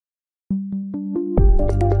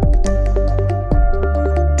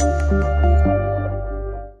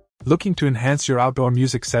Looking to enhance your outdoor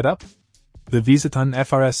music setup? The Visaton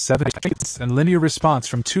FRS7-8 and linear response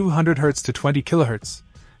from 200 Hz to 20 kHz.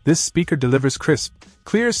 This speaker delivers crisp,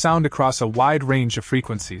 clear sound across a wide range of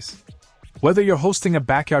frequencies. Whether you're hosting a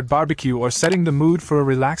backyard barbecue or setting the mood for a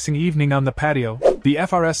relaxing evening on the patio, the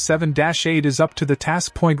FRS7-8 is up to the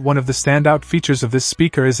task. One of the standout features of this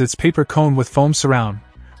speaker is its paper cone with foam surround,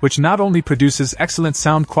 which not only produces excellent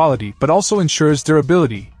sound quality but also ensures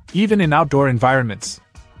durability, even in outdoor environments.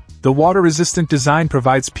 The water-resistant design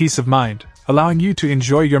provides peace of mind, allowing you to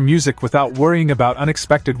enjoy your music without worrying about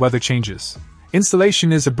unexpected weather changes.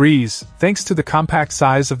 Installation is a breeze, thanks to the compact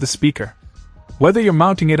size of the speaker. Whether you're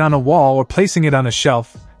mounting it on a wall or placing it on a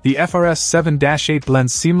shelf, the FRS7-8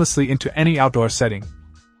 blends seamlessly into any outdoor setting.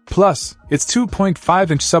 Plus, its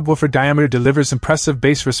 2.5-inch subwoofer diameter delivers impressive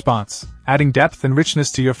bass response, adding depth and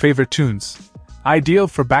richness to your favorite tunes. Ideal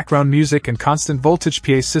for background music and constant voltage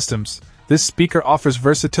PA systems, this speaker offers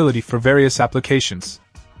versatility for various applications.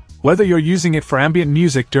 Whether you're using it for ambient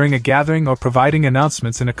music during a gathering or providing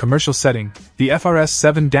announcements in a commercial setting, the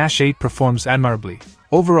FRS7-8 performs admirably.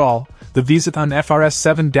 Overall, the Visaton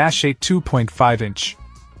FRS7-8 2.5-inch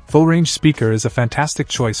full-range speaker is a fantastic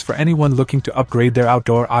choice for anyone looking to upgrade their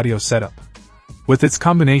outdoor audio setup. With its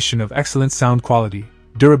combination of excellent sound quality,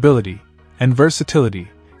 durability, and versatility,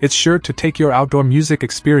 it's sure to take your outdoor music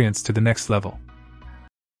experience to the next level.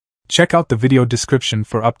 Check out the video description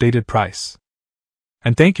for updated price.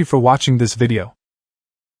 And thank you for watching this video.